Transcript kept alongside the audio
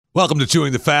Welcome to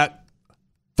Chewing the Fat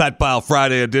Pile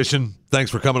Friday edition.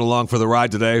 Thanks for coming along for the ride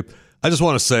today. I just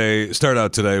want to start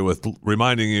out today with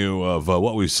reminding you of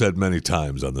what we've said many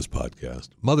times on this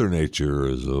podcast. Mother Nature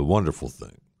is a wonderful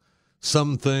thing.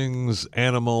 Some things,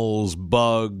 animals,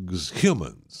 bugs,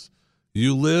 humans,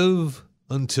 you live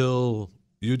until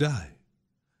you die,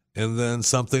 and then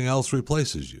something else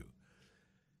replaces you.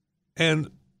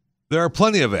 And there are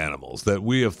plenty of animals that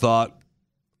we have thought,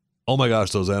 oh my gosh,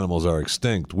 those animals are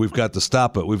extinct. We've got to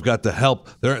stop it. We've got to help.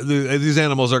 These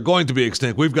animals are going to be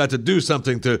extinct. We've got to do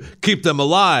something to keep them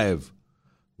alive.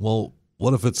 Well,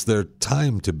 what if it's their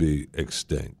time to be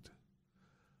extinct?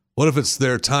 What if it's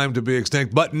their time to be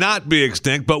extinct, but not be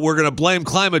extinct, but we're going to blame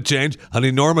climate change on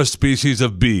enormous species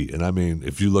of bee? And I mean,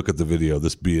 if you look at the video,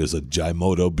 this bee is a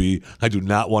Jimoto bee. I do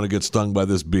not want to get stung by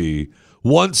this bee.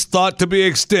 Once thought to be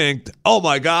extinct, oh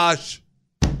my gosh,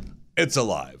 it's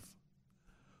alive.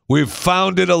 We've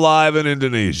found it alive in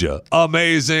Indonesia.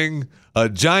 Amazing. A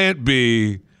giant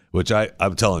bee, which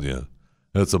I'm telling you,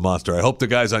 it's a monster. I hope the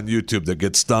guys on YouTube that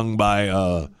get stung by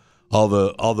all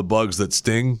the bugs that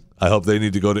sting, I hope they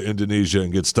need to go to Indonesia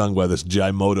and get stung by this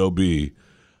Jimoto bee.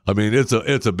 I mean, it's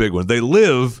a big one. They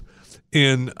live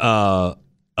in mounds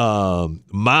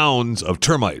of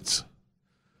termites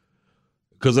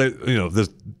because this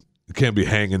can't be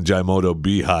hanging Jimoto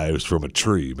beehives from a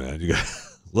tree, man. You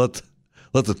got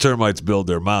let the termites build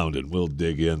their mound and we'll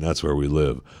dig in. That's where we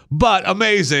live. But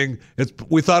amazing.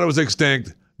 We thought it was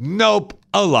extinct. Nope,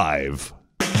 alive.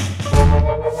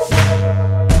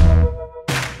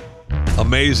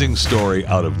 Amazing story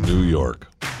out of New York.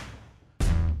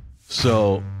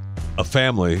 So a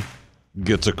family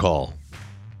gets a call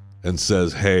and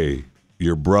says, hey,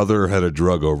 your brother had a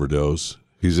drug overdose.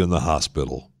 He's in the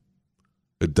hospital.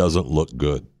 It doesn't look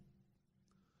good.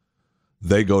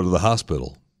 They go to the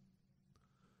hospital.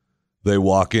 They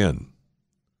walk in.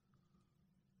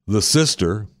 The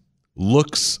sister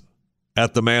looks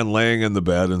at the man laying in the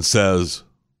bed and says,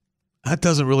 that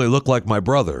doesn't really look like my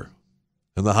brother.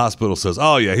 And the hospital says,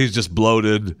 oh, yeah, he's just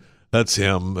bloated. That's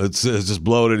him. It's just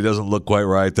bloated. He doesn't look quite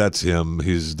right. That's him.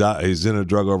 He's in a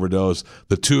drug overdose.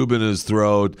 The tube in his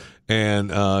throat,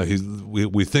 and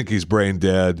we think he's brain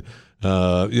dead.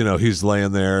 He's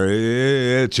laying there.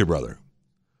 It's your brother.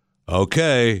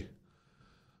 Okay.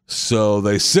 So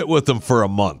they sit with him for a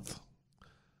month.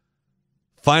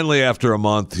 Finally, after a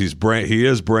month, he is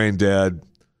brain dead.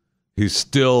 He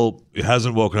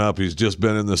hasn't woken up. He's just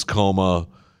been in this coma.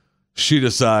 She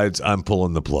decides, I'm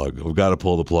pulling the plug. We've got to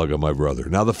pull the plug on my brother.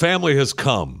 Now, the family has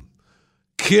come.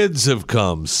 Kids have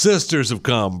come. Sisters have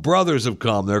come. Brothers have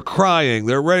come. They're crying.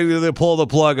 They're ready to pull the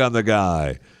plug on the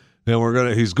guy.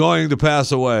 And he's going to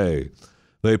pass away.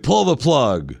 They pull the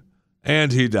plug,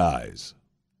 and he dies.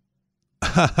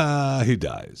 He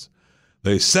dies.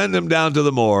 They send him down to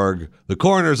the morgue. The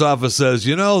coroner's office says,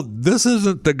 this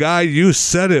isn't the guy you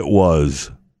said it was.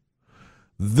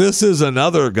 This is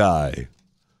another guy.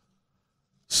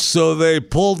 So they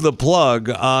pulled the plug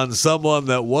on someone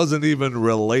that wasn't even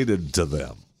related to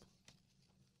them.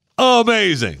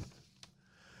 Amazing.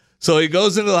 So he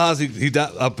goes into the hospital.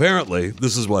 Apparently,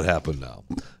 this is what happened now.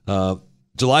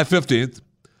 July 15th,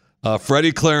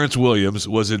 Freddie Clarence Williams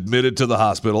was admitted to the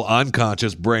hospital,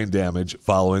 unconscious, brain damage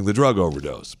following the drug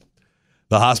overdose.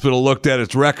 The hospital looked at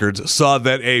its records, saw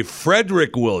that a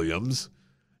Frederick Williams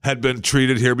had been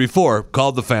treated here before,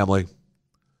 called the family.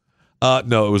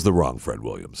 No, it was the wrong Fred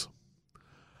Williams.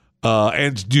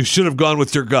 And you should have gone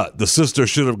with your gut. The sister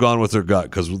should have gone with her gut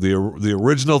because the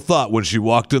original thought when she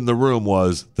walked in the room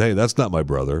was, hey, that's not my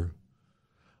brother.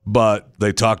 But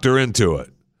they talked her into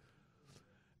it.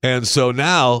 And so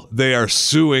now they are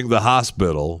suing the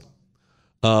hospital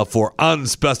for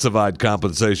unspecified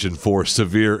compensation for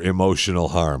severe emotional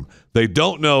harm. They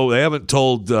don't know. They haven't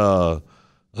told. They're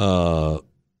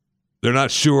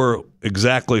not sure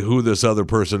exactly who this other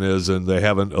person is, and they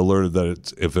haven't alerted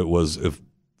that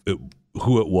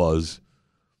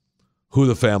who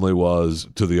the family was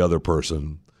to the other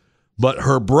person. But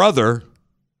her brother,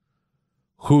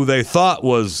 who they thought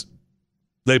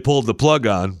they pulled the plug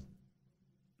on,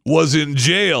 was in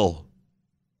jail.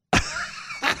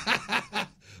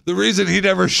 The reason he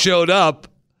never showed up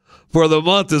for the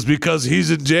month is because he's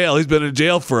in jail. He's been in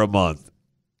jail for a month.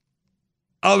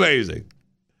 Amazing.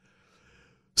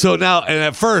 So now, and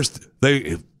at first,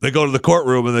 they go to the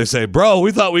courtroom and they say, bro,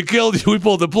 we thought we killed you. We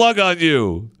pulled the plug on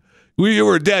you. You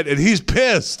were dead. And he's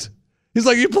pissed. He's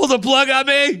like, you pulled the plug on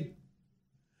me?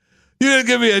 You didn't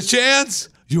give me a chance?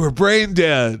 You were brain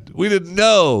dead. We didn't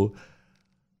know.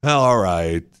 All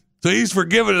right. So he's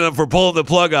forgiven them for pulling the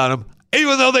plug on him,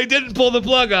 even though they didn't pull the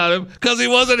plug on him because he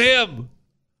wasn't him.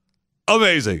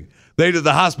 Amazing. They did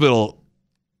the hospital.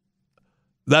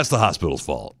 That's the hospital's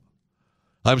fault.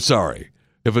 I'm sorry.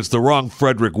 If it's the wrong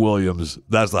Frederick Williams,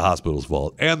 that's the hospital's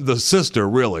fault. And the sister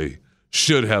really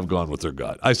should have gone with her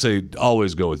gut. I say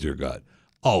always go with your gut.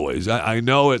 Always. I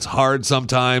know it's hard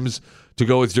sometimes to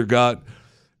go with your gut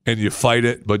and you fight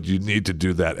it, but you need to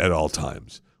do that at all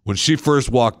times. When she first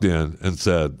walked in and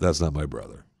said, "That's not my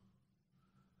brother."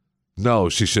 No,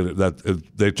 she should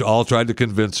have. They all tried to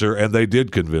convince her, and they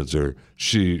did convince her.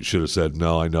 She should have said,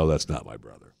 "No, I know that's not my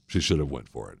brother." She should have went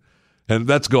for it. And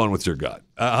that's going with your gut.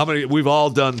 We've all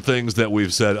done things that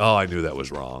we've said, "Oh, I knew that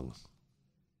was wrong.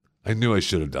 I knew I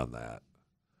should have done that.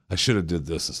 I should have did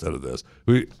this instead of this."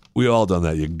 We all done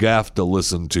that. You have to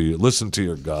listen to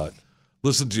your gut,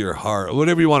 listen to your heart,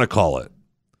 whatever you want to call it.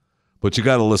 But you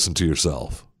got to listen to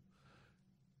yourself.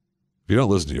 If you don't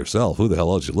listen to yourself, who the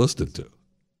hell else you listening to?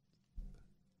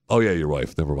 Oh yeah, your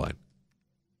wife. Never mind.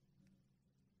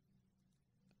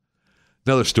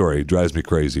 Another story drives me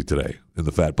crazy today in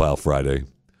the Fat Pile Friday.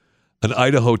 An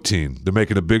Idaho teen. They're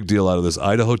making a big deal out of this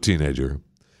Idaho teenager.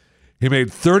 He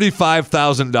made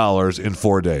 $35,000 in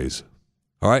 4 days.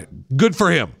 All right? Good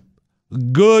for him.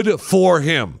 Good for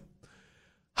him.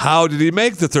 How did he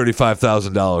make the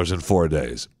 $35,000 in 4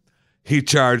 days? He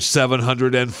charged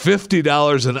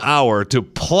 $750 an hour to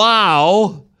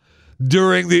plow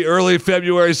during the early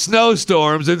February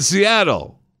snowstorms in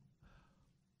Seattle.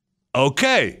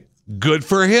 Okay, good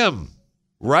for him,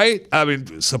 right? I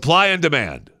mean, supply and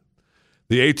demand.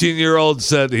 The 18-year-old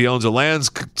said he owns a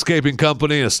landscaping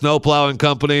company, a snow plowing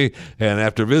company, and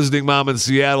after visiting mom in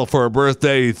Seattle for her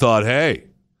birthday, he thought, hey,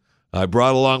 I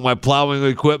brought along my plowing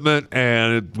equipment,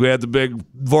 and we had the big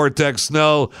vortex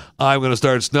snow. I'm going to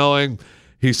start snowing.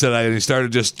 He said he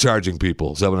started just charging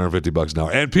people $750 an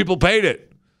hour, and people paid it.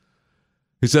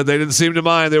 He said they didn't seem to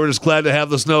mind. They were just glad to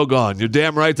have the snow gone. You're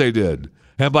damn right they did.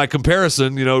 And by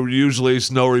comparison, usually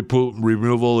snow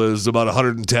removal is about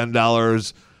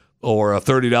 $110 or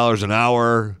 $30 an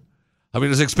hour. I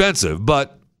mean, it's expensive,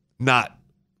 but not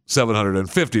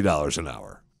 $750 an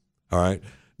hour. All right.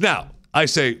 Now, I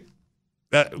say,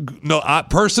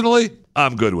 personally,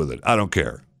 I'm good with it. I don't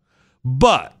care.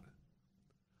 But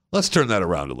let's turn that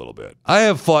around a little bit. I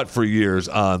have fought for years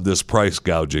on this price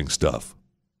gouging stuff.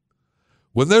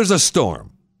 When there's a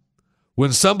storm,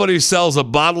 when somebody sells a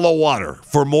bottle of water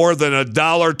for more than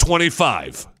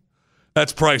 $1.25,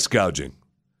 that's price gouging.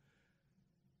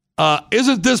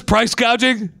 Isn't this price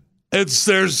gouging?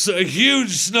 There's a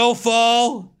huge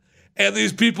snowfall, and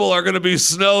these people are going to be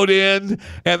snowed in,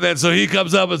 and then so he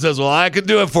comes up and says, "Well, I can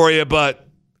do it for you, but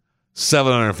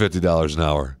 $750 an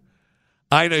hour."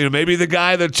 I know, maybe the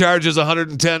guy that charges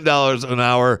 $110 an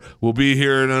hour will be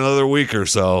here in another week or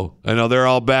so. I know they're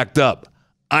all backed up.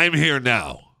 I'm here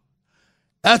now.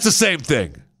 That's the same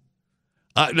thing.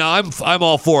 Now I'm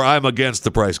all for. I'm against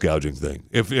the price gouging thing.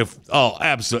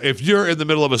 Absolutely. If you're in the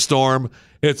middle of a storm,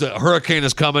 it's a hurricane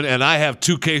is coming, and I have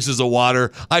 2 cases of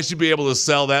water, I should be able to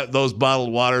sell those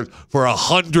bottled waters for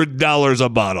 $100 a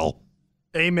bottle.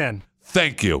 Amen.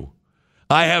 Thank you.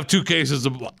 I have 2 cases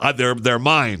of. They're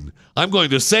mine. I'm going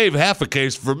to save half a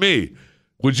case for me.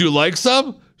 Would you like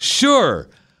some? Sure.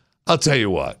 I'll tell you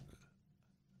what.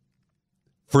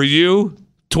 For you,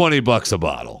 $20 a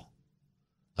bottle.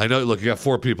 I know, look, you got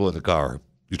 4 people in the car.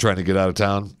 You're trying to get out of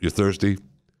town. You're thirsty.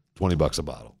 $20 a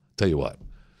bottle. Tell you what,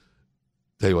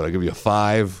 I'll give you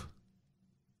 5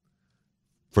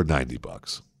 for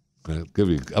 $90.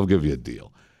 I'll give you a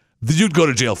deal. You'd go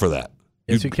to jail for that.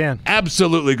 Yes, you can.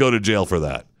 Absolutely go to jail for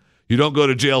that. You don't go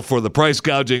to jail for the price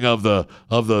gouging of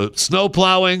the snow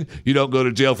plowing. You don't go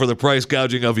to jail for the price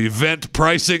gouging of event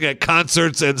pricing at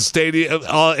concerts and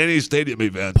any stadium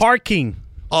event. Parking.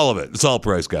 All of it. It's all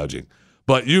price gouging.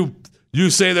 But you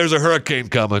say there's a hurricane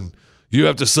coming. You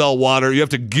have to sell water. You have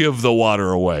to give the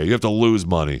water away. You have to lose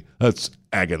money. That's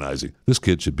agonizing. This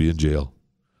kid should be in jail.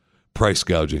 Price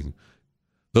gouging.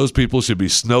 Those people should be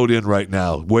snowed in right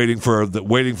now, waiting for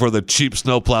the cheap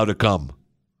snowplow to come.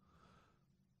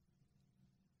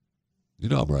 You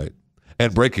know I'm right.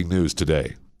 And breaking news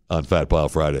today on Fat Pile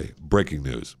Friday. Breaking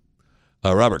news.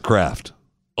 Robert Kraft,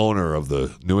 owner of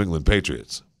the New England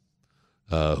Patriots,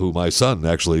 who my son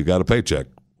actually got a paycheck.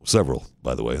 Several,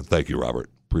 by the way. And thank you,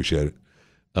 Robert. Appreciate it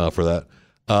for that.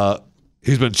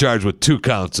 He's been charged with 2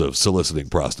 counts of soliciting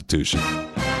prostitution.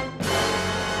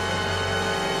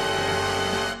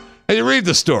 And you read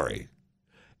the story,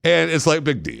 and it's like,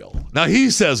 big deal. Now, he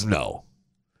says no.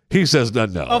 He says no.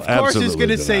 Of course he's going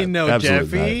to say no,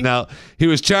 Jeffy. Now, he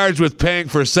was charged with paying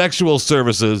for sexual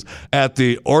services at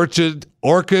the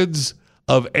Orchids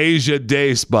of Asia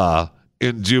Day Spa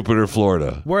in Jupiter,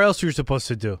 Florida. Where else are you supposed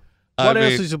to do? What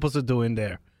else are you supposed to do in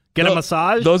there? Get a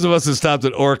massage? Those of us who stopped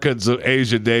at Orchids of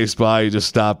Asia Day Spa, you just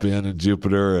stop in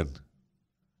Jupiter. And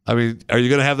I mean, are you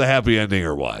going to have the happy ending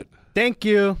or what? Thank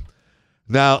you.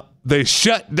 Now, they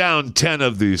shut down 10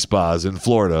 of these spas in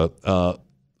Florida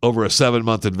over a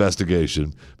 7-month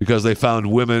investigation because they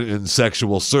found women in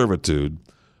sexual servitude,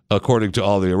 according to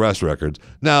all the arrest records.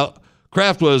 Now,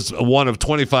 Kraft was one of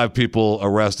 25 people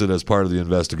arrested as part of the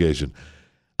investigation.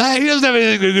 He doesn't have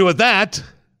anything to do with that.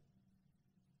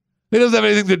 He doesn't have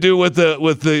anything to do with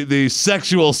the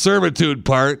sexual servitude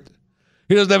part.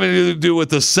 He doesn't have anything to do with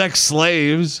the sex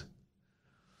slaves.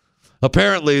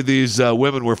 Apparently, these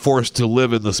women were forced to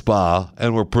live in the spa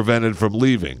and were prevented from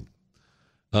leaving.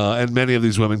 And many of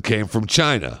these women came from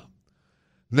China.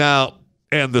 Now,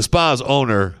 and the spa's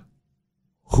owner,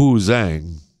 Hu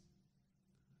Zhang,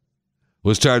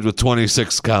 was charged with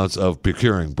 26 counts of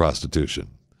procuring prostitution.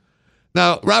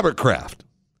 Now, Robert Kraft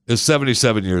is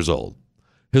 77 years old.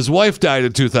 His wife died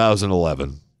in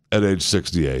 2011 at age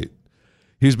 68.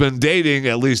 He's been dating,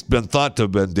 at least been thought to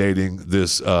have been dating,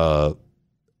 this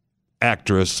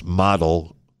actress,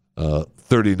 model,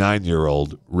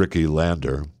 39-year-old Ricky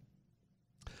Lander.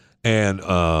 And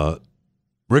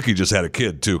Ricky just had a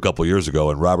kid, too, a couple years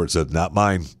ago, and Robert said, not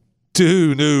mine.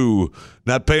 Too new.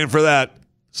 Not paying for that.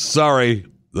 Sorry.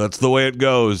 That's the way it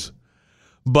goes.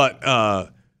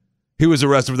 But he was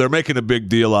arrested. They're making a big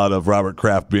deal out of Robert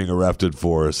Kraft being arrested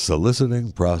for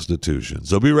soliciting prostitution.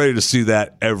 So be ready to see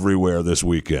that everywhere this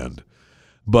weekend.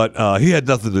 But he had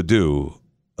nothing to do,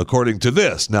 according to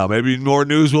this. Now, maybe more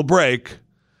news will break.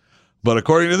 But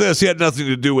according to this, he had nothing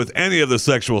to do with any of the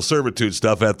sexual servitude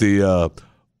stuff at the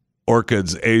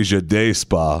Orchids Asia Day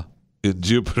Spa in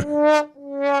Jupiter.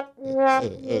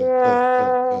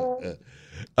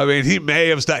 I mean, he may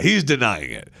have stopped. He's denying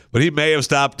it. But he may have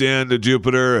stopped into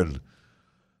Jupiter and,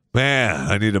 man,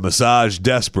 I need a massage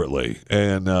desperately.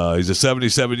 And he's a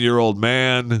 77-year-old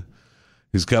man.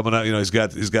 He's coming out. You know, he's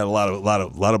got a lot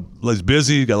of. He's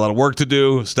busy. He's got a lot of work to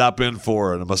do. Stop in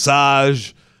for a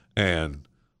massage. And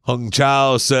Hung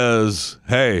Chao says,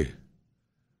 "Hey,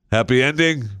 happy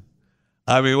ending."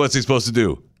 I mean, what's he supposed to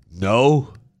do?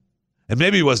 No. And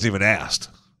maybe he wasn't even asked.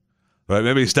 Right?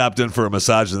 Maybe he stopped in for a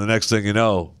massage, and the next thing you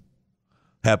know,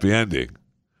 happy ending.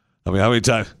 I mean, how many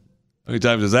times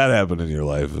does that happen in your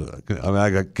life? I mean,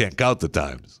 I can't count the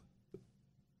times.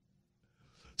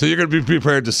 So you're going to be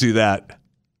prepared to see that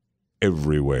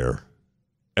everywhere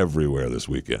this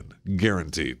weekend,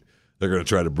 guaranteed. They're going to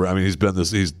try to. I mean, he's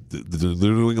the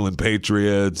New England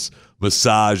Patriots,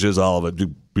 massages, all of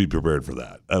it. Be prepared for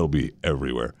that. That'll be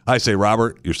everywhere. I say,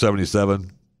 Robert, you're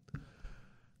 77.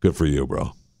 Good for you,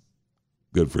 bro.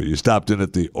 Good for you. You stopped in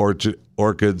at the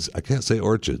Orchids. I can't say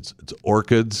Orchids. It's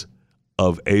Orchids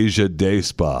of Asia Day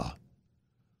Spa.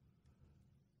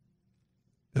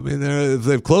 I mean, if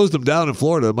they've closed them down in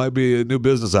Florida, it might be a new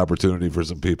business opportunity for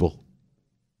some people.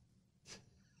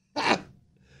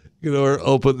 You know, or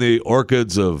open the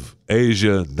Orchids of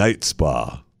Asia Night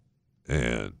Spa.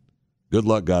 And good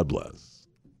luck, God bless.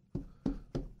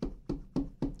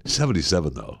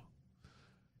 77, though.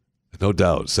 No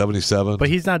doubt. 77. But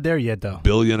he's not there yet, though.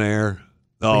 Billionaire.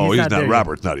 Oh, he's not.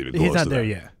 Robert's not even close to that. He's not there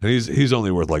yet. And he's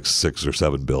only worth like $6 or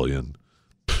 $7 billion.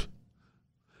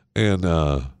 And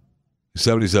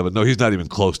 77. No, he's not even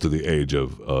close to the age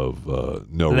of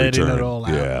no letting return. It all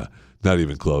out. Yeah, not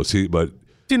even close. But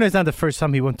you know, it's not the first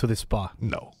time he went to the spa.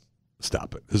 No,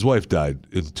 stop it. His wife died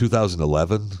in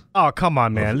 2011. Oh, come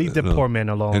on, man. Leave the poor man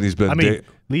alone. And he's been.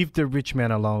 Leave the rich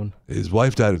man alone. His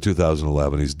wife died in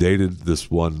 2011. He's dated this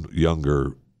one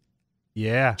younger.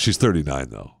 Yeah. She's 39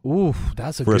 though. Ooh,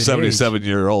 that's a for good a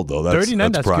 77-year-old though. That's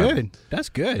 39. That's prime. good. That's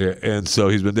good. Yeah, and so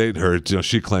he's been dating her. You know,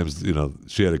 she claims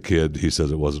she had a kid. He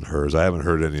says it wasn't hers. I haven't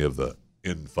heard any of the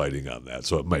infighting on that,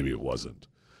 so maybe it wasn't.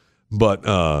 But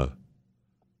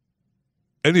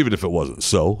and even if it wasn't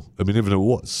so, I mean, even if it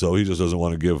was so, he just doesn't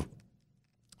want to give.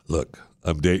 Look,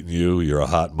 I'm dating you. You're a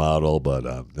hot model, but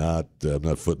I'm not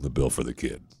footing the bill for the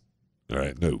kid. All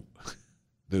right, no,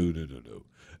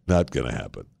 not gonna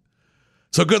happen.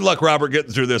 So good luck, Robert,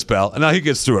 getting through this, pal. And now he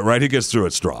gets through it, right? He gets through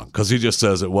it strong because he just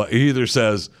says it. He either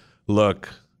says, "Look,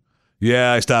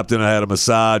 yeah, I stopped in, I had a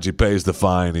massage." He pays the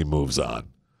fine. He moves on.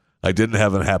 I didn't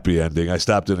have a happy ending. I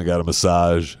stopped in and got a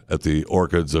massage at the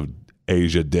Orchids of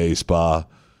Asia Day Spa,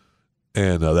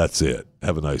 and that's it.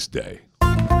 Have a nice day.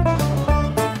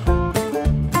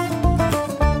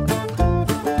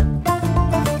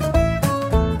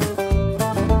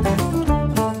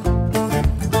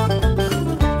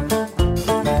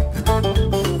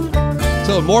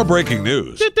 So more breaking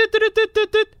news.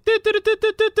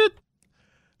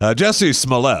 Jussie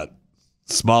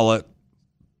Smollett,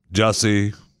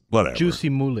 Jussie, whatever. Juicy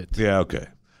Mullet. Yeah, okay.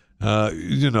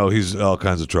 He's all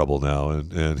kinds of trouble now,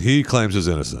 and he claims his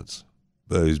innocence.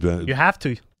 He's been You have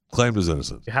to. claimed his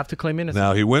innocence. You have to claim innocence.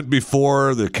 Now he went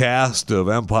before the cast of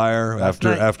Empire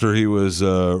after he was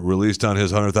released on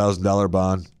his $100,000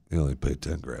 bond. He only paid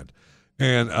 $10,000,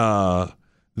 and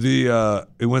he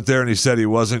went there and he said he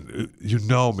wasn't. You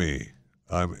know me,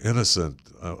 I'm innocent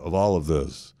of all of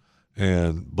this,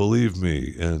 and believe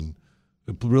me, and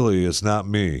really it's not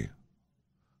me.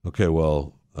 Okay,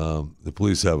 well, the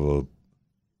police have a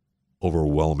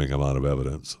overwhelming amount of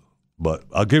evidence. But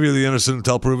I'll give you the innocent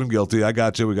until proven guilty. I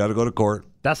got you. We got to go to court.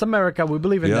 That's America. We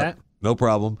believe in that. No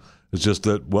problem. It's just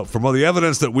that from all the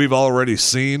evidence that we've already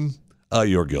seen,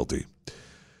 you're guilty.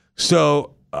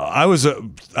 So I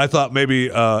thought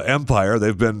maybe Empire.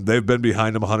 They've been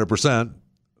behind him 100%.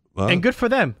 And good for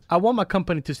them. I want my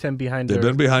company to stand behind. They've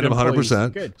been behind him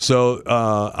 100%. Good. So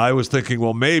I was thinking,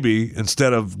 well, maybe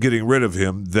instead of getting rid of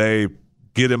him, they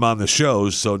get him on the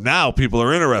shows, so now people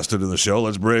are interested in the show.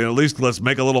 Let's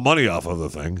make a little money off of the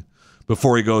thing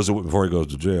before he goes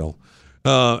to jail,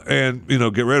 and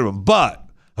get rid of him. But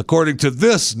according to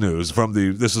this news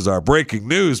this is our breaking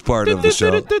news part of the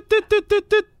show,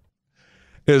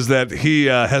 is that he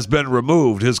has been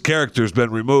removed. His character's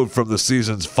been removed from the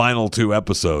season's final 2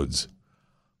 episodes.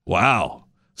 Wow.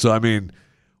 So I mean,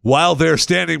 while they're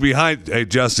standing behind, hey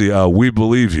Jesse, we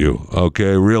believe you.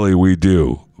 Okay, really, we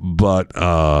do. But,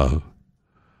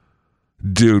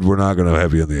 dude, we're not going to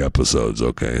have you in the episodes,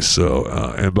 okay? So,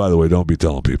 and by the way, don't be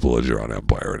telling people that you're on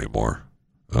Empire anymore.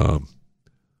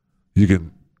 You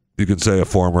can say a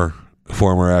former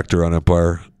actor on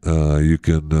Empire. You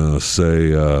can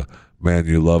say, man,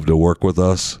 you love to work with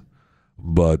us.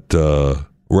 But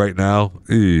right now,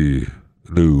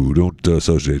 no, don't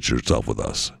associate yourself with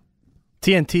us.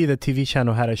 TNT, the TV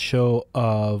channel, had a show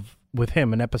with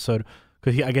him, an episode.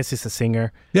 Because I guess he's a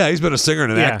singer. Yeah, he's been a singer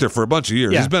and an actor for a bunch of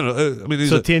years. Yeah. He's been.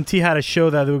 TNT had a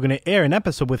show that they were going to air an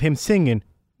episode with him singing.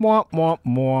 Mwah, mwah,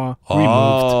 mwah. Removed.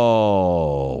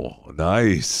 Oh,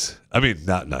 nice. I mean,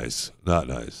 not nice,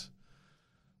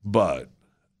 but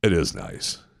it is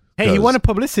nice. Hey, he wanted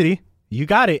publicity. You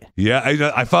got it. Yeah,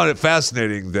 I found it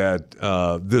fascinating that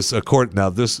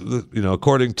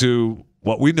according to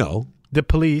what we know, the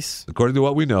police. According to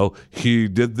what we know, he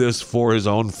did this for his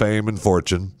own fame and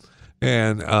fortune.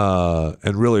 And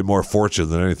really more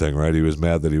fortune than anything, right? He was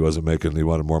mad that he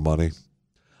wanted more money.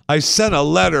 I sent a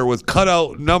letter with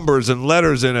cutout numbers and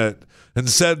letters in it and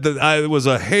said that it was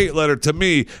a hate letter to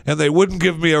me and they wouldn't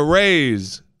give me a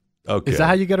raise. Okay. Is that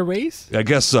how you get a raise? I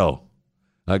guess so.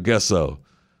 I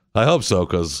hope so,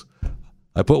 because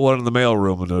I put one in the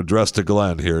mailroom and addressed to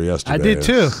Glenn here yesterday. I did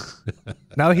too.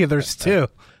 Now there's 2.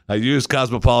 I used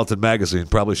Cosmopolitan magazine.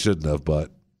 Probably shouldn't have, but...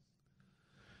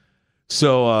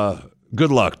 So,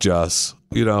 good luck, Joss.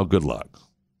 Good luck.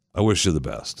 I wish you the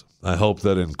best. I hope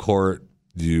that in court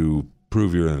you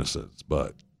prove your innocence,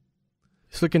 but...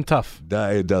 It's looking tough.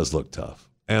 It does look tough.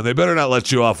 And they better not let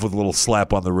you off with a little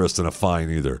slap on the wrist and a fine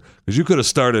either, because you could have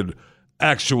started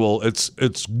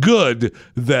it's good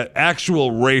that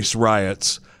actual race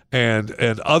riots and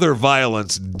other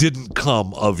violence didn't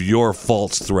come of your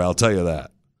faults through. I'll tell you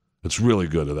that. It's really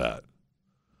good of that.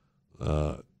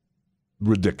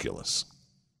 Ridiculous.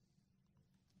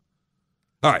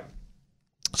 All right.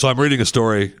 So I'm reading a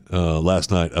story last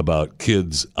night about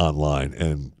kids online,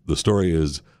 and the story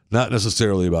is not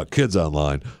necessarily about kids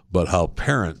online, but how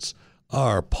parents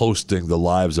are posting the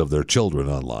lives of their children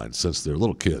online since they're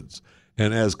little kids.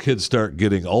 And as kids start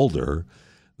getting older,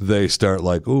 they start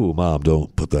like, ooh, Mom,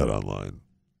 don't put that online.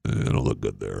 It don't look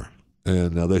good there.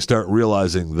 And they start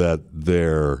realizing that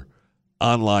their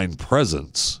online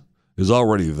presence is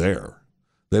already there.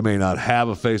 They may not have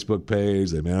a Facebook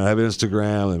page, they may not have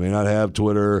Instagram, they may not have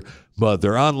Twitter, but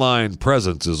their online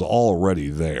presence is already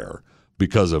there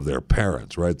because of their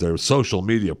parents, right? Their social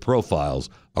media profiles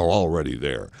are already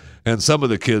there. And some of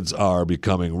the kids are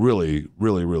becoming really,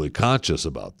 really, really conscious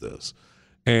about this.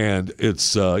 And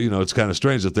it's, it's kind of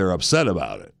strange that they're upset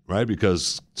about it, right?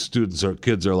 Because kids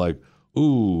are like,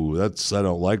 ooh, I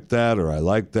don't like that, or I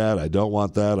like that, I don't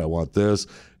want that, I want this.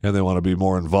 And they want to be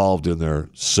more involved in their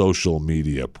social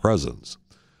media presence.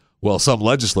 Well, some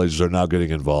legislators are now getting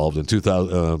involved. In 3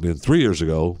 or 4 years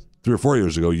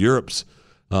ago, Europe's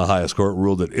highest court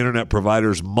ruled that internet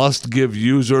providers must give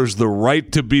users the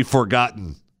right to be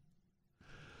forgotten.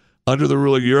 Under the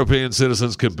ruling, European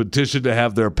citizens can petition to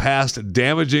have their past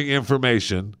damaging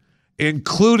information,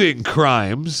 including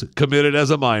crimes committed as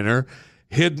a minor,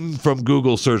 hidden from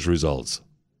Google search results.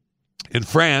 In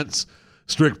France,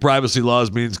 strict privacy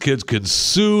laws means kids can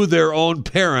sue their own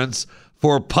parents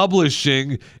for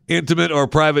publishing intimate or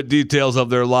private details of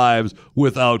their lives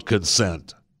without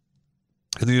consent.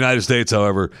 In the United States,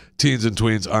 however, teens and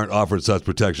tweens aren't offered such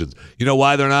protections. You know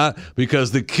why they're not?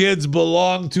 Because the kids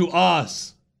belong to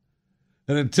us.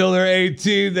 And until they're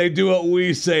 18, they do what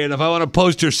we say. And if I want to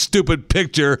post your stupid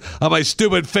picture on my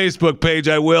stupid Facebook page,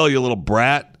 I will, you little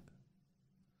brat.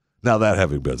 Now, that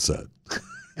having been said,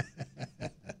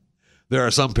 there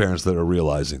are some parents that are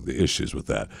realizing the issues with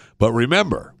that. But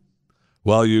remember,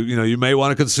 well, you may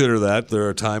want to consider that. There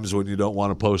are times when you don't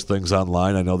want to post things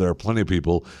online. I know there are plenty of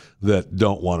people that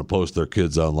don't want to post their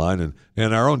kids online.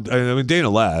 And our own, Dana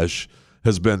Lash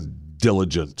has been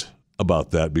diligent about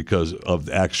that because of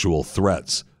actual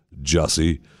threats,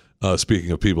 Jussie. Speaking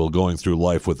of people going through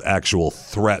life with actual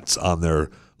threats on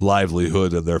their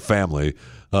livelihood and their family.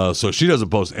 So she doesn't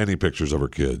post any pictures of her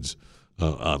kids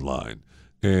online.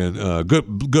 And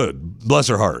good, bless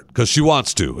her heart, because she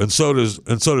wants to, and so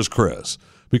does Chris,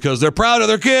 because they're proud of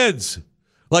their kids,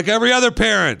 like every other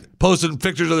parent posting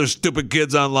pictures of their stupid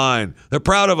kids online. They're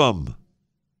proud of them,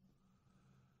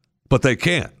 but they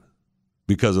can't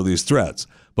because of these threats.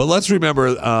 But let's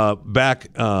remember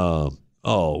back,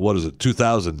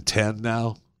 2010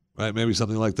 now, right? Maybe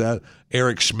something like that.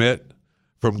 Eric Schmidt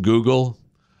from Google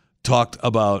talked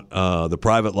about the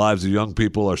private lives of young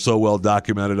people are so well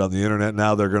documented on the internet.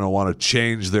 Now they're going to want to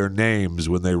change their names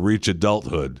when they reach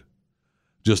adulthood,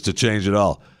 just to change it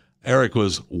all. Eric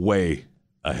was way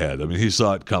ahead. I mean, he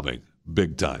saw it coming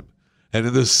big time. And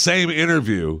in the same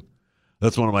interview,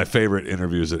 that's one of my favorite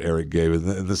interviews that Eric gave.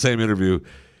 In the same interview,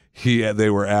 they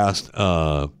were asked,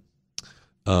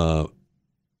 one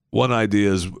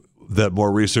idea is that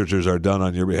more researchers are done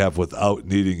on your behalf without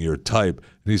needing your type.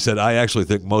 And he said, I actually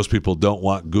think most people don't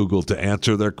want Google to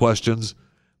answer their questions.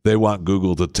 They want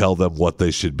Google to tell them what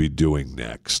they should be doing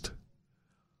next.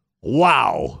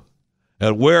 Wow.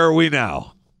 And where are we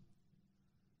now?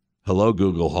 Hello,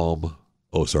 Google Home.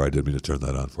 Oh, sorry, I didn't mean to turn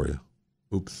that on for you.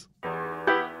 Oops.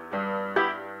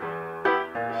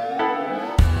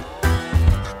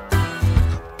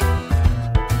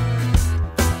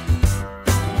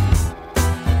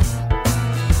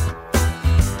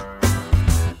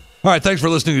 All right, thanks for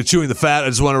listening to Chewing the Fat. I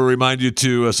just want to remind you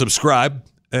to subscribe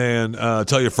and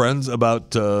tell your friends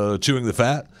about Chewing the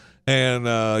Fat. And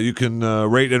you can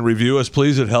rate and review us,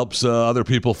 please. It helps other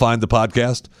people find the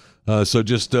podcast. So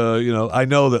just, I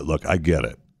know that, look, I get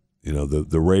it.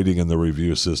 The rating and the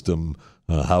review system,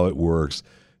 how it works.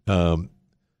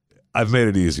 I've made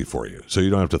it easy for you, so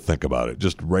you don't have to think about it.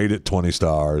 Just rate it 20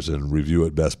 stars and review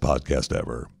it best podcast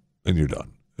ever, and you're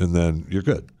done. And then you're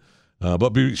good. But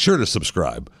be sure to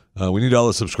subscribe. We need all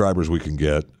the subscribers we can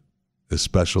get,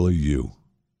 especially you.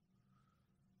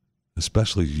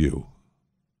 Especially you.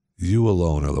 You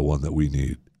alone are the one that we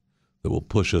need that will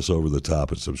push us over the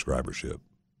top in subscribership.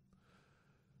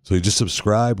 So you just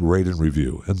subscribe, rate, and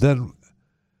review. And then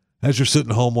as you're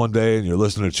sitting home one day and you're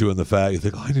listening to Chewing the Fat, you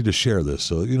think, I need to share this.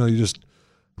 So, you just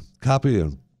copy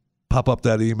and pop up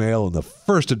that email, and the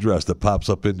first address that pops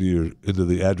up into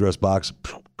the address box,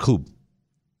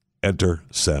 enter,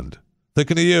 send.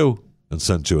 Thinking of you, and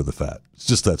send Chewing the Fat. It's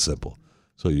just that simple.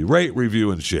 So you rate, review,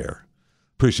 and share.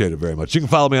 Appreciate it very much. You can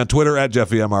follow me on Twitter at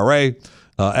JeffyMRA,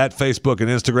 at Facebook and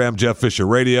Instagram, Jeff Fisher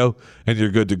Radio, and you're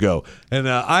good to go. And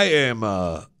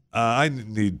I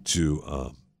need to,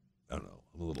 I don't know,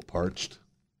 I'm a little parched.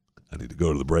 I need to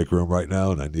go to the break room right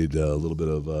now, and I need a little bit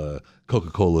of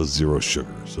Coca-Cola Zero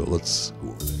Sugar. So let's go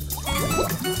over there.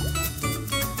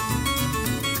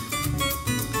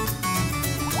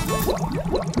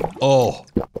 Oh,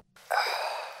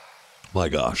 my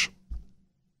gosh.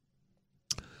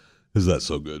 Is that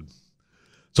so good?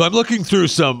 So I'm looking through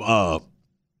some, as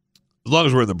long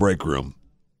as we're in the break room,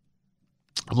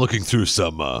 I'm looking through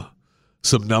some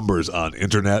numbers on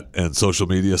internet and social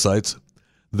media sites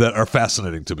that are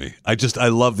fascinating to me. I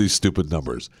love these stupid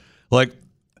numbers. Like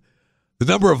the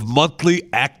number of monthly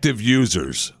active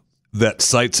users that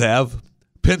sites have.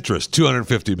 Pinterest,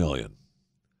 250 million.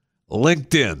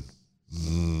 LinkedIn,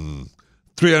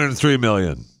 303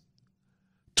 million.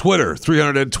 Twitter,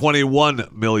 321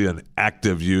 million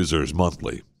active users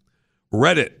monthly.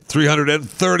 Reddit,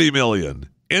 330 million.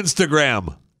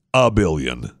 Instagram, 1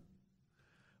 billion.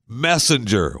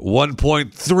 Messenger,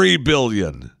 1.3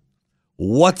 billion.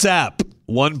 WhatsApp,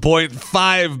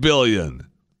 1.5 billion.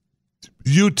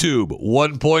 YouTube,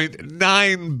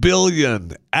 1.9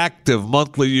 billion active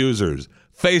monthly users.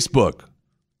 Facebook,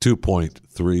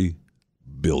 2.3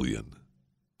 billion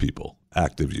people,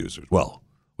 active users. Well,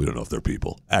 we don't know if they're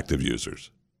people, active users.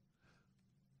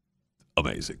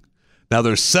 Amazing. Now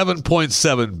there's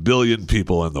 7.7 billion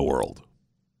people in the world.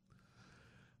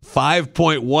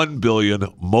 5.1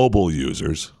 billion mobile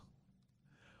users.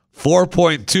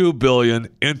 4.2 billion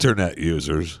internet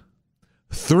users.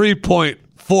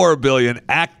 3.4 billion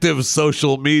active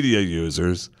social media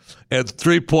users, and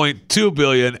 3.2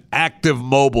 billion active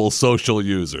mobile social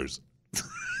users.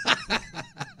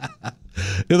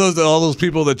 You know, all those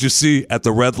people that you see at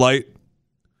the red light.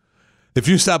 If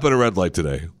you stop at a red light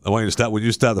today, I want you to stop. When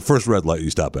you stop, the first red light you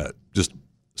stop at, just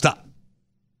stop.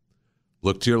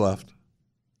 Look to your left.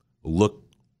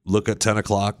 Look at 10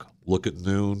 o'clock. Look at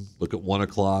noon. Look at 1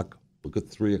 o'clock. Look at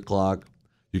 3 o'clock.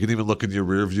 You can even look in your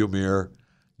rearview mirror.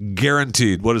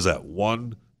 Guaranteed. What is that?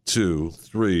 1, 2,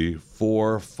 3,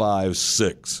 4, 5,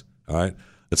 6. All right?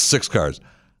 That's 6 cars.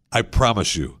 I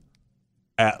promise you,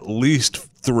 at least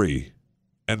 3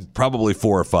 and probably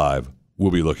 4 or 5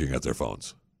 will be looking at their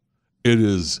phones. It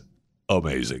is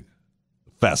amazing.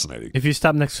 Fascinating. If you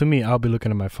stop next to me, I'll be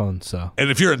looking at my phone. So, and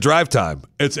if you're in drive time,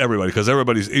 it's everybody, because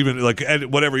everybody's even like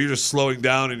whatever. You're just slowing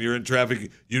down and you're in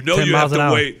traffic. You know you have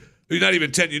to wait. You're not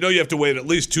even 10. You know you have to wait at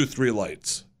least 2-3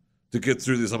 lights to get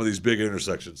through some of these big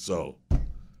intersections. So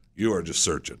you are just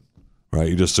searching, right?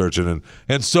 You're just searching,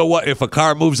 and so what if a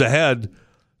car moves ahead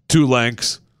 2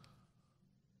 lengths?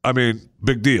 I mean,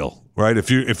 big deal, right?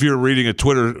 If you're reading a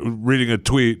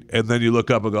tweet, and then you look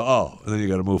up and go, oh, and then you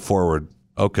got to move forward.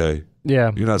 Okay.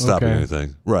 Yeah. You're not stopping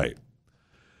anything. Right.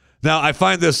 Now, I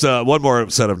find this one more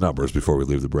set of numbers before we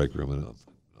leave the break room. And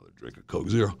another drink of Coke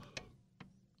Zero.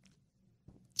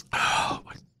 Oh,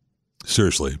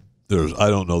 seriously, I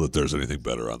don't know that there's anything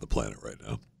better on the planet right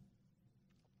now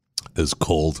as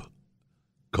cold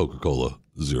Coca-Cola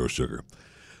Zero Sugar.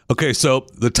 Okay, so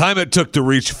the time it took to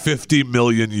reach 50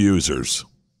 million users.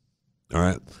 All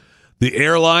right. The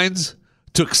airlines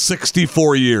took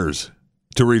 64 years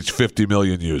to reach 50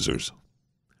 million users.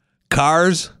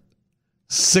 Cars,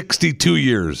 62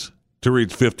 years to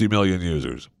reach 50 million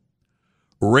users.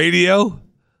 Radio,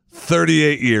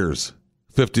 38 years,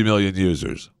 50 million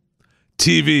users.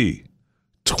 TV,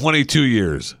 22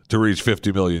 years to reach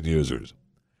 50 million users.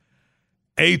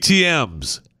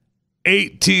 ATMs,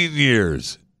 18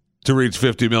 years to reach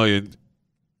 50 million.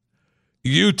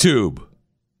 YouTube,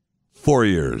 4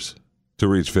 years to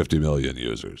reach 50 million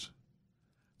users.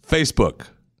 Facebook,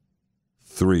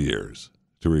 3 years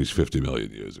to reach 50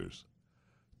 million users.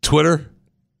 Twitter,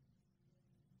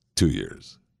 2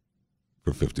 years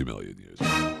for 50 million users.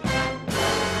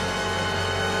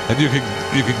 And you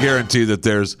can guarantee that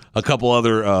there's a couple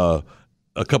other apps,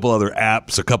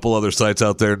 a couple other sites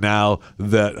out there now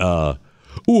that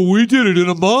we did it in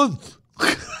a month.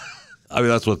 I mean,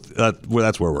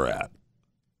 that's where we're at.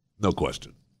 No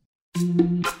question.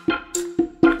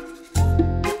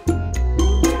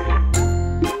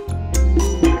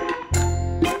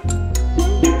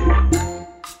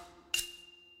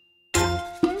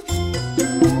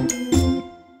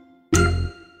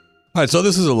 All right, so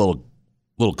this is a little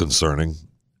concerning.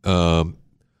 A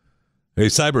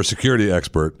cybersecurity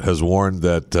expert has warned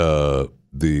that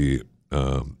the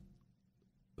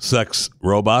sex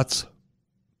robots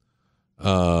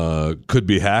could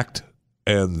be hacked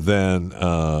and then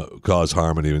cause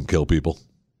harm and even kill people.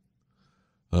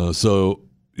 So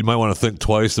you might want to think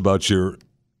twice about your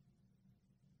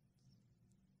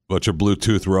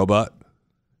Bluetooth robot.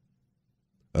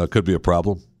 Could be a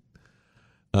problem.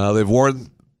 They've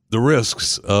warned the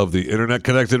risks of the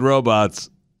internet-connected robots.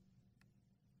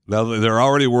 Now, they're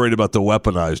already worried about the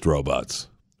weaponized robots.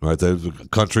 Right? The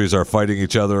countries are fighting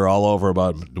each other all over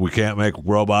about we can't make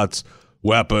robots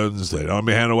weapons. They don't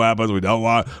handle weapons. We don't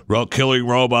want killing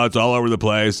robots all over the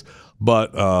place.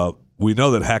 But we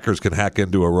know that hackers can hack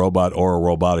into a robot or a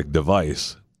robotic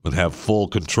device and have full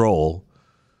control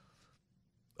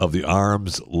of the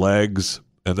arms, legs,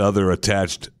 and other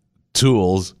attached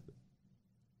tools.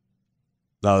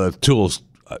 Now, the tools,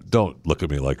 don't look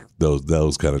at me like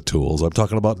those kind of tools. I'm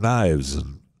talking about knives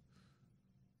and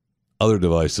other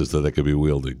devices that they could be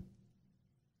wielding.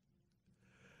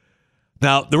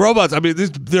 Now, the robots, I mean,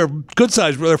 they're good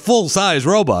size, they're full size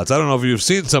robots. I don't know if you've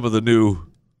seen some of the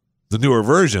newer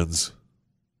versions.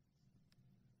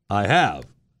 I have.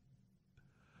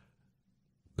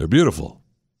 They're beautiful.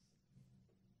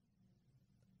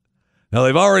 Now,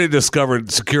 they've already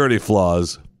discovered security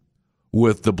flaws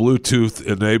with the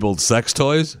Bluetooth-enabled sex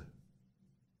toys.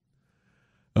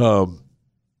 They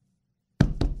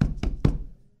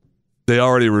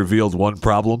already revealed one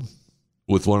problem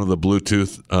with one of the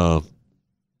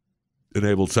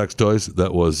Bluetooth-enabled sex toys.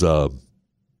 That was the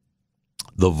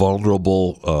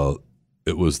vulnerable.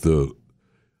 It was the.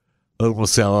 I don't want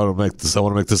to say I want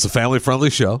to make this a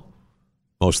family-friendly show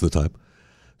most of the time.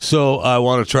 So I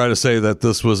want to try to say that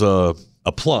this was a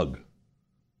plug.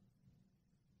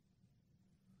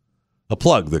 A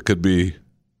plug that could be,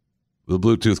 the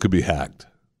Bluetooth could be hacked.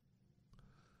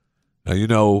 Now,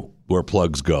 where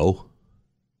plugs go.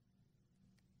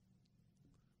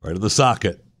 Right in the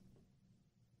socket.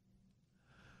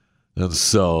 And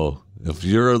so, if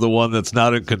you're the one that's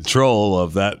not in control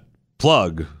of that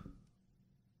plug,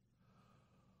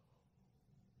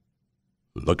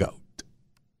 look out.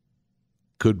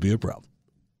 Could be a problem.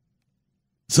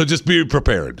 So just be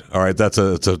prepared. All right, it's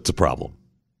a problem.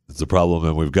 It's a problem,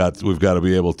 and we've got to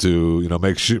be able to,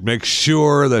 make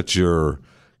sure that your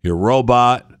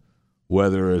robot,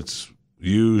 whether it's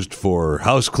used for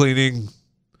house cleaning,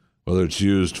 whether it's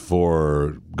used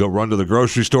for go run to the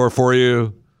grocery store for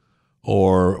you,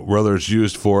 or whether it's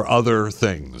used for other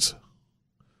things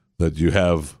that you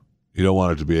don't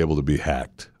want it to be able to be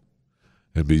hacked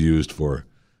and be used for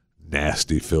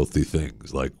nasty, filthy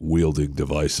things like wielding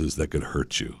devices that could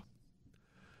hurt you.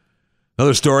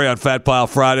 Another story on Fat Pile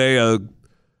Friday, a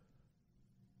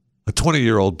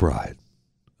 20-year-old bride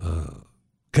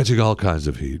catching all kinds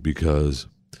of heat because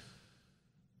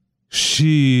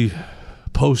she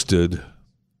posted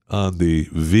on the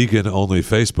vegan-only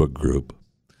Facebook group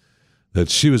that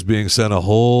she was being sent a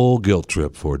whole guilt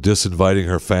trip for disinviting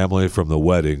her family from the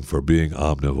wedding for being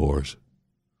omnivores.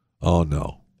 Oh,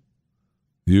 no.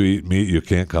 You eat meat, you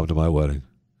can't come to my wedding.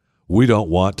 We don't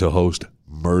want to host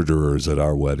murderers at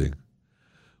our wedding,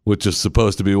 which is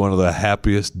supposed to be one of the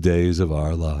happiest days of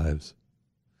our lives.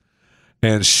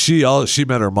 And she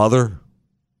met her mother.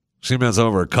 She met some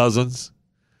of her cousins.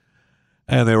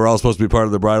 And they were all supposed to be part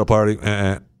of the bridal party.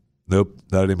 Nope,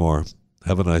 not anymore.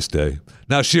 Have a nice day.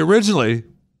 Now, she originally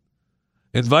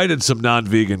invited some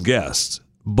non-vegan guests,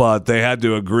 but they had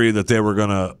to agree that they were going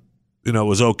to, it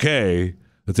was okay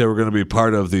that they were going to be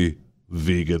part of the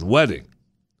vegan wedding.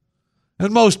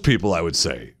 And most people, I would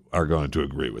say, are going to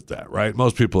agree with that, right?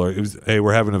 Most people are, hey,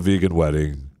 we're having a vegan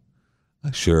wedding.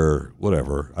 Sure,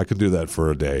 whatever. I can do that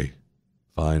for a day.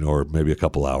 Fine, or maybe a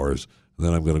couple hours. And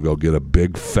then I'm going to go get a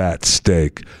big fat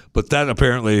steak. But that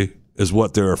apparently is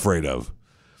what they're afraid of.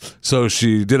 So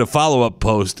she did a follow-up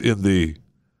post in the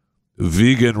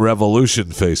Vegan Revolution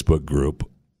Facebook group.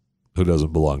 Who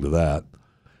doesn't belong to that?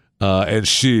 And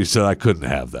she said, I couldn't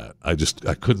have that.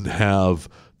 I couldn't have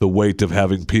the weight of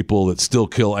having people that still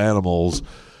kill animals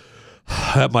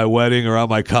at my wedding or on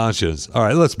my conscience. All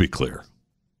right, let's be clear.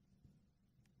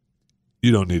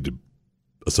 You don't need to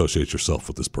associate yourself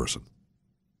with this person.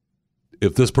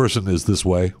 If this person is this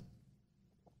way,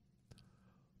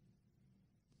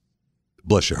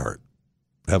 bless your heart.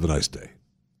 Have a nice day.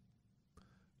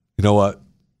 You know what?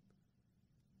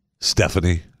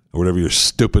 Stephanie, or whatever your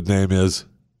stupid name is,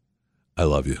 I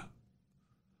love you.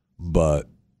 But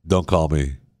don't call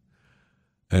me.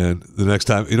 And the next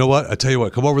time, you know what? I tell you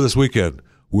what, come over this weekend.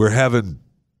 We're having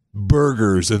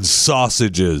burgers and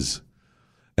sausages.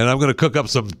 And I'm going to cook up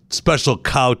some special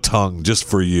cow tongue just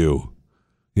for you.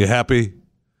 You happy?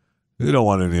 You don't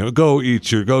want any. Go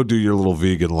do your little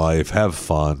vegan life. Have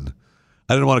fun.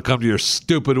 I didn't want to come to your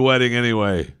stupid wedding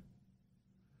anyway.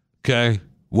 Okay?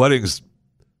 Weddings.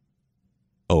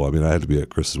 Oh, I mean, I had to be at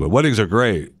Chris's wedding. Weddings are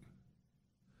great.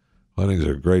 Weddings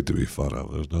are great to be fun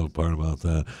of. There's no part about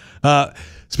that.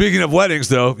 Speaking of weddings,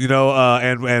 though,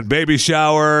 and baby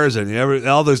showers and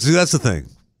all those. See, that's the thing.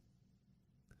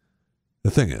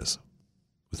 The thing is,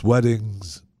 with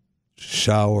weddings,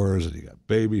 showers, and you got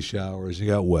baby showers, you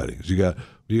got weddings, you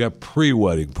got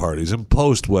pre-wedding parties and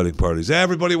post-wedding parties.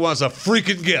 Everybody wants a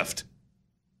freaking gift.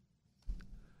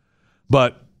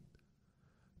 But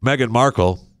Meghan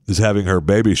Markle is having her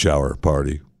baby shower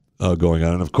party going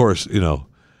on. And of course,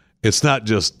 it's not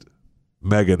just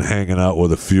Meghan hanging out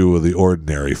with a few of the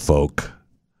ordinary folk.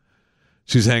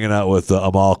 She's hanging out with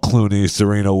Amal Clooney,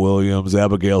 Serena Williams,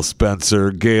 Abigail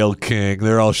Spencer, Gayle King.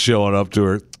 They're all showing up to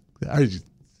her. I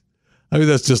mean,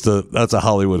 that's a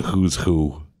Hollywood who's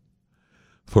who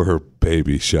for her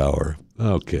baby shower.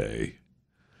 Okay.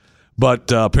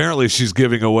 But apparently she's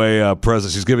giving away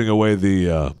presents. She's giving away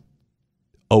the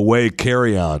away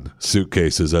carry-on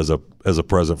suitcases as a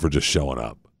present for just showing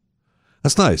up.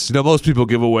 That's nice. Most people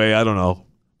give away, I don't know,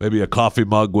 maybe a coffee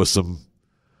mug with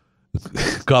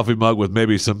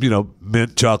maybe some,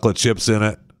 mint chocolate chips in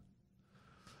it.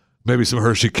 Maybe some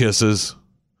Hershey Kisses.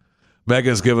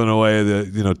 Megan's giving away the,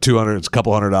 $200, it's a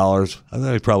couple $100. I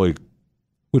think probably,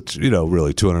 which,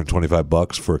 really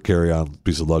 $225 for a carry-on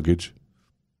piece of luggage.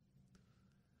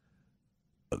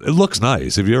 It looks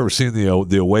nice. Have you ever seen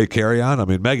the away carry-on? I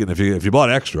mean, Megan, if you bought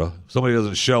extra, somebody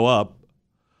doesn't show up.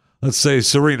 Let's say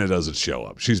Serena doesn't show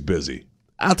up. She's busy.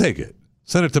 I'll take it.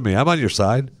 Send it to me. I'm on your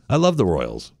side. I love the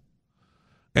Royals.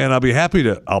 And I'll be happy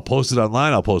I'll post it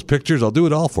online. I'll post pictures. I'll do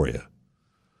it all for you.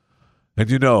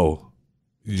 And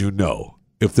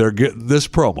if they're getting this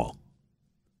promo,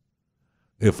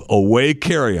 if Away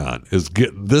Carry-On is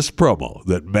getting this promo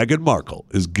that Meghan Markle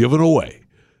is giving away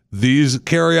these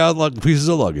carry-on pieces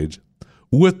of luggage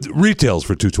with retails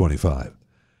for $225.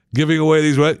 Giving away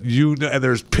these, and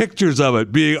there's pictures of it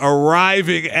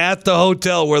arriving at the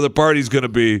hotel where the party's going to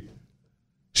be.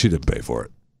 She didn't pay for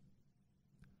it.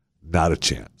 Not a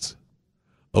chance.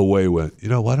 Away went,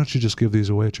 why don't you just give these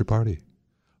away at your party?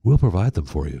 We'll provide them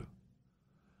for you.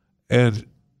 And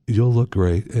you'll look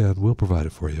great, and we'll provide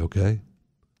it for you, okay?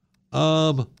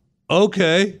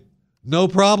 Okay. No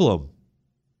problem.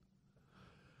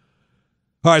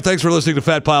 All right, thanks for listening to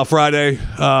Fat Pile Friday.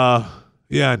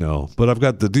 Yeah, I know, but I've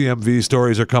got the DMV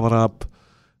stories are coming up.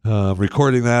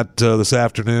 Recording that this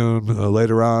afternoon,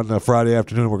 later on Friday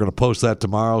afternoon. We're going to post that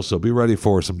tomorrow, so be ready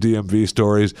for some DMV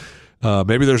stories.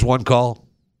 Maybe there's one call.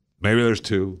 Maybe there's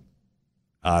two.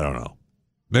 I don't know.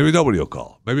 Maybe nobody will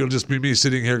call. Maybe it'll just be me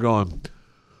sitting here going...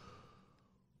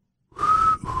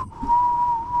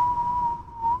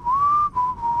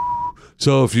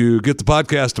 So if you get the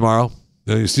podcast tomorrow,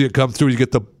 and you see it come through, you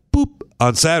get the boop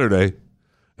on Saturday,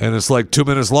 and it's like 2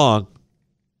 minutes long,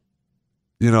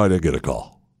 I didn't get a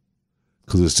call.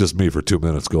 Because it's just me for 2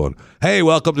 minutes going, hey,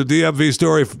 welcome to DMV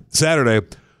Story Saturday.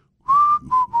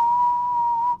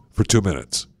 For 2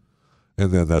 minutes.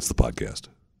 And then that's the podcast.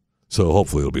 So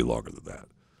hopefully it'll be longer than that.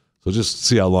 So just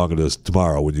see how long it is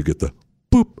tomorrow when you get the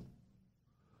boop.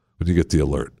 When you get the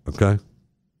alert. Okay?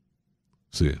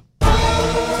 See you.